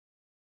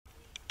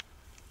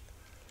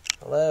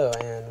Hello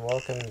and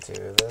welcome to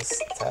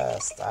this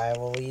test. I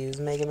will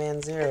use Mega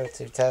Man Zero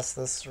to test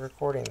this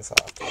recording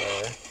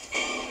software.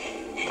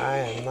 I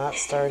am not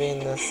starting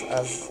this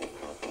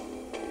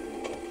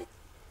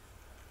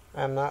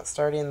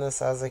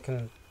as a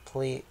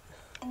completely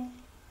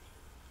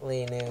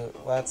new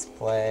Let's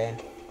Play,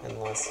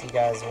 unless you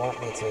guys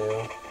want me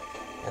to.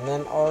 And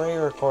then I'll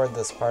re-record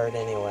this part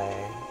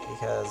anyway,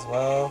 because,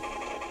 well,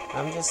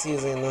 I'm just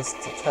using this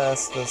to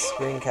test this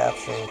screen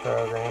capturing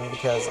program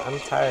because I'm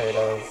tired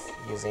of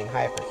using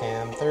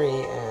HyperCam 3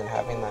 and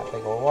having that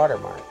big old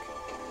watermark.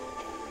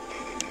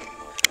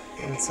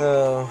 And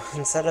so,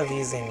 instead of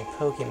using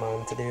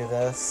Pokemon to do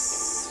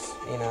this,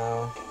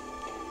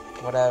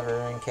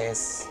 whatever, in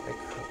case it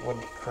would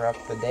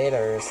corrupt the data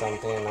or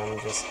something, I'm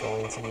just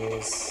going to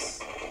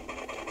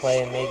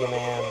play Mega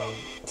Man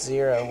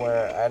Zero,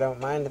 where I don't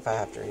mind if I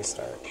have to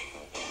restart.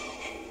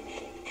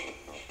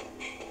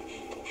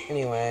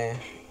 Anyway,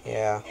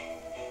 yeah.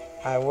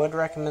 I would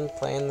recommend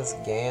playing this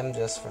game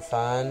just for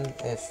fun.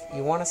 If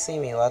you want to see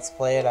me let's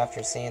play it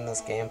after seeing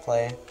this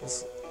gameplay,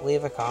 just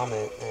leave a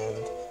comment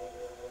and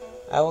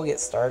I will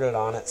get started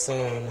on it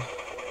soon.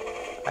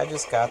 I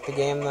just got the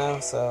game though,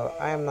 so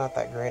I am not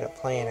that great at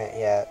playing it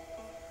yet.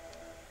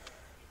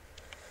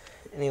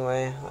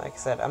 Anyway, like I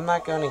said, I'm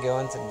not going to go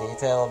into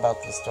detail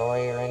about the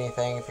story or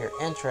anything. If you're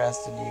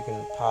interested, you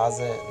can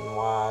pause it and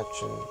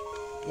watch, and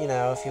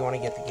if you want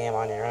to get the game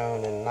on your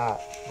own and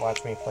not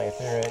watch me play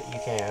through it, you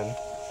can.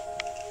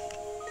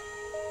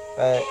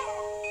 But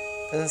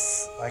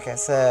this, like I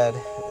said,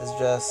 is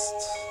just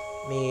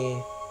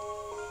me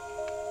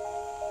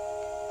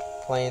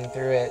playing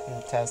through it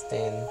and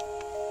testing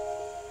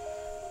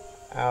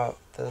out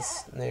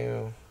this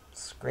new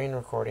screen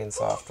recording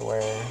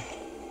software.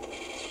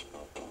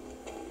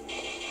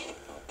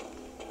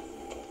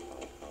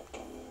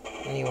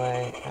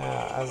 Anyway,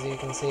 as you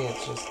can see,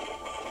 it's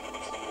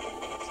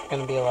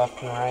going to be a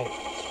left and right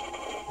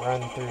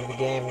run through the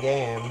game.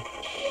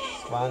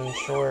 It's fun,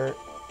 short.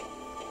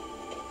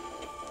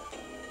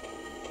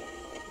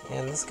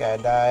 And this guy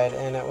died,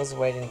 and it was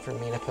waiting for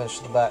me to push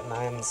the button.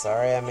 I am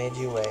sorry I made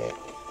you wait.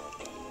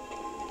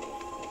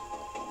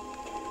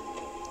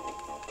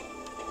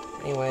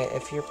 Anyway,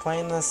 if you're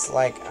playing this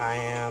like I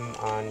am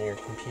on your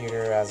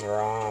computer as a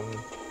ROM,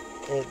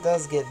 it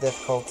does get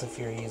difficult if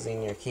you're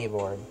using your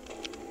keyboard.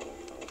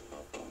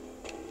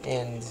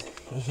 And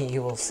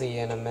you will see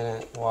in a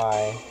minute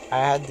why. I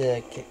had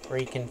to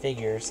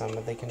reconfigure some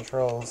of the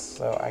controls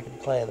so I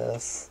could play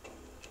this.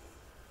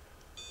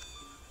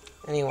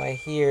 Anyway,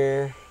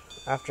 here,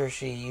 after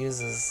she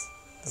uses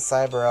the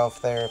Cyber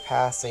Elf there,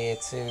 Passy,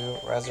 to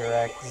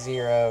resurrect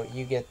Zero,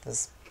 you get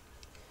this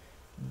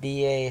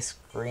BA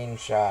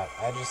screenshot.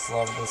 I just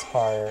love this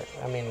part.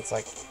 I mean, it's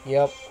like,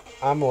 yep,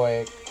 I'm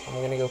awake. I'm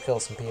gonna go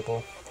kill some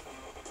people.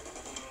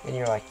 And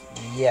you're like,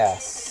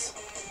 yes,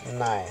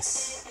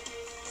 nice.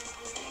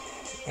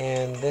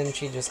 And then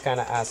she just kind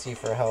of asks you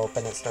for help,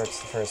 and it starts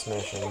the first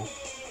mission.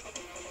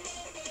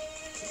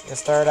 You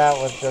start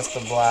out with just a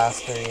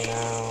blaster,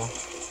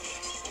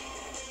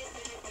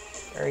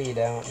 Or you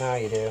don't. Now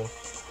you do.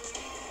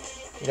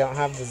 You don't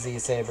have the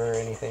Z-Saber or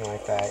anything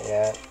like that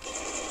yet.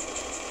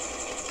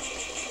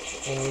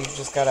 And you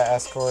just gotta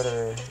escort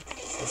her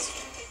as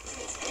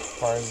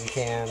far as you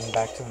can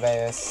back to the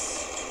base.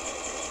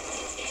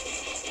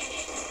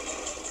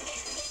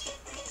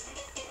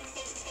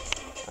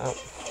 Oh.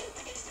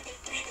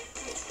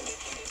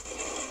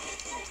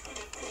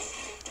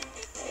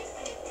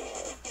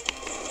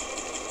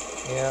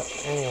 Yep,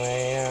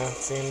 anyway, yeah,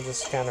 see him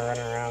just kind of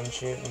running around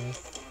shooting.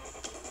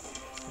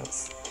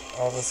 That's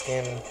all this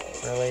game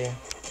really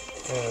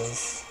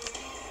is.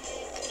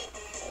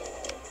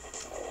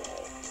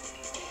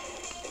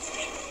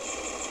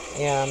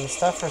 Yeah, and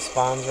stuff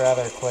respawns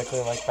rather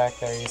quickly, like back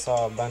there you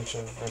saw a bunch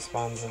of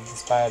respawns of the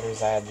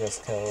spiders I had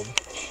just killed.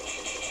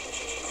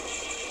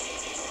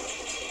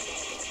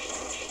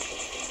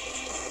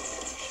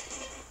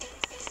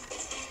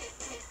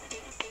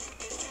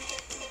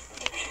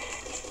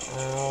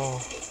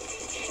 Oh.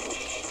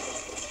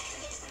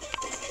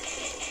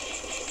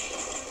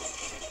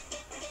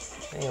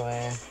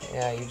 Anyway,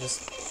 yeah, you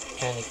just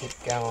kind of keep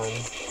going.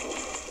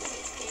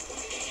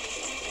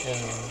 And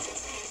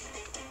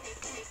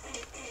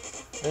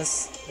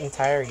this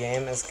entire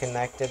game is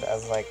connected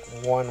as like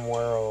one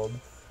world.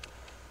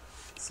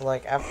 So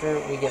like after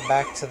we get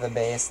back to the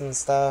base and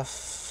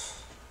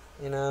stuff,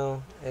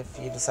 if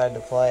you decide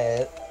to play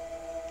it,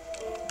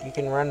 you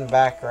can run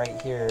back right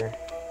here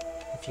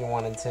if you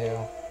wanted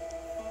to.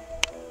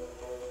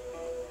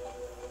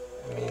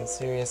 I mean,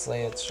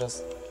 seriously, it's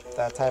just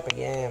that type of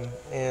game.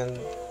 And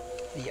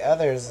the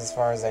others, as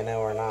far as I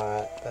know, are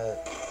not,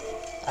 but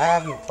I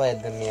haven't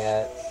played them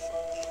yet.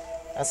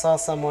 I saw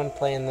someone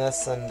playing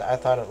this and I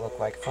thought it looked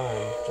like fun,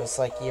 just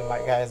like you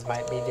guys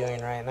might be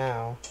doing right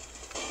now.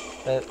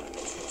 But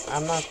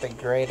I'm not the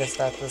greatest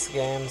at this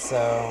game,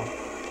 so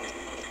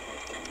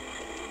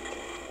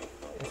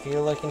if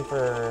you're looking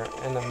for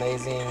an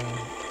amazing,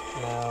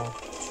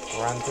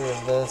 run through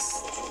of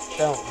this,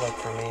 don't look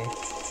for me.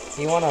 If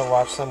you want to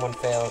watch someone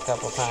fail a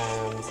couple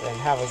times and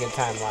have a good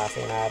time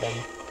laughing at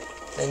him,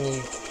 then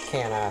you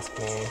can't ask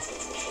me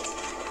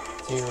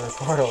to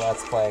record a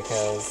Let's Play,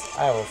 because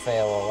I will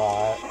fail a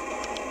lot.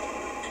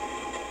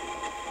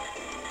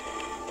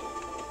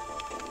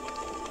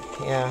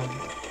 Yeah,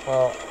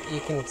 well,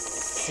 you can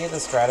see the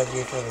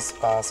strategy for this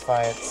boss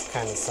fight. It's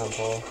kind of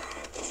simple.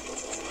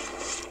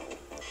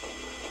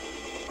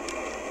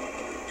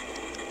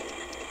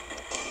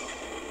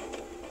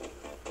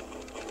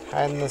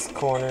 Hide in this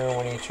corner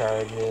when he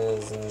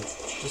charges, and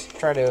just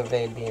try to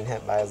evade being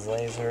hit by his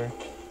laser.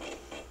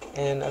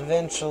 And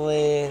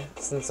eventually,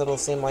 since it'll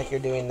seem like you're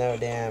doing no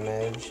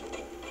damage,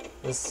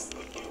 this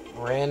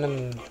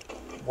random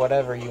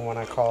whatever you want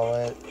to call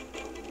it,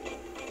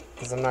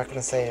 because I'm not going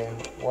to say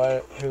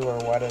who or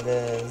what it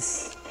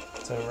is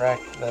to wreck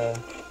the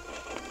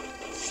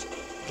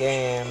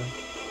game,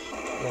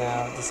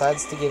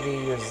 decides to give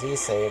you your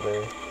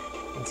Z-Saber.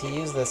 And to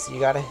use this, you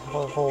gotta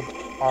hold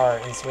R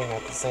and swing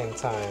at the same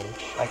time,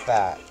 like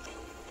that.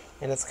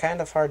 And it's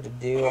kind of hard to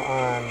do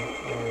on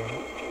your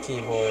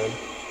keyboard.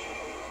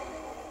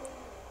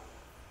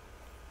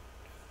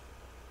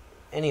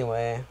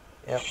 Anyway,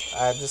 yep,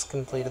 I just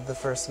completed the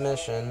first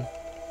mission.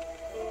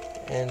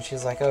 And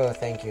she's like, oh,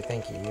 thank you,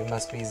 you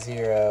must be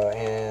Zero,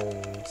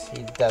 and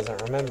he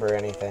doesn't remember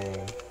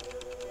anything.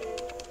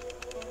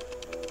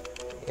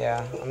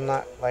 Yeah, I'm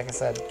not, like I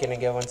said, gonna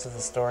go into the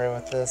story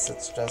with this.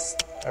 It's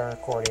just a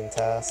recording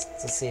test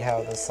to see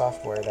how the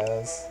software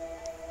does.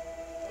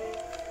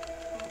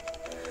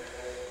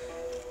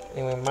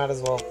 Anyway, might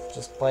as well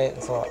just play it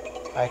until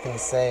I can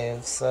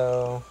save,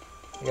 so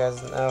you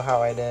guys know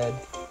how I did.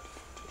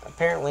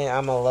 Apparently,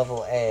 I'm a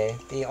level A.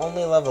 The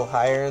only level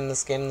higher in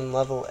this game than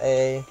level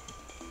A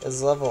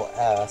is level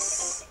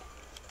S.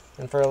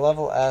 And for a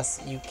level S,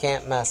 you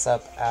can't mess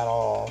up at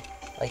all.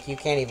 Like, you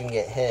can't even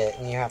get hit,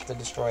 and you have to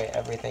destroy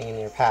everything in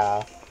your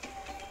path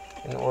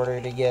in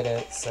order to get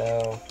it.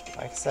 So,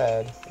 like I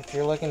said, if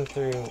you're looking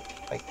through,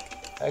 like,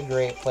 a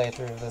great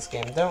playthrough of this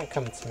game, don't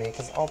come to me,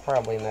 because I'll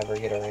probably never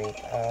get a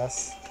rank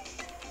S.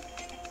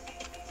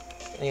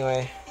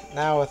 Anyway,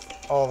 now with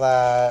all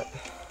that,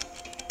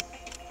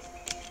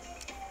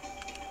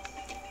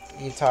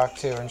 you talk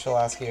to her, and she'll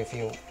ask you if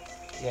you'll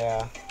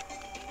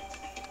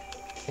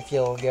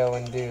go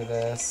and do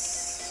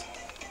this.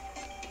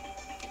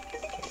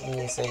 And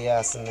you say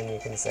yes, and then you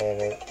can save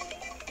it.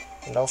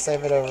 And I'll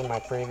save it over my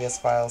previous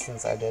file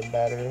since I did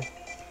better.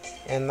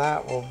 And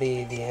that will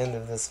be the end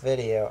of this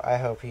video. I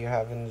hope you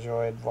have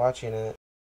enjoyed watching it.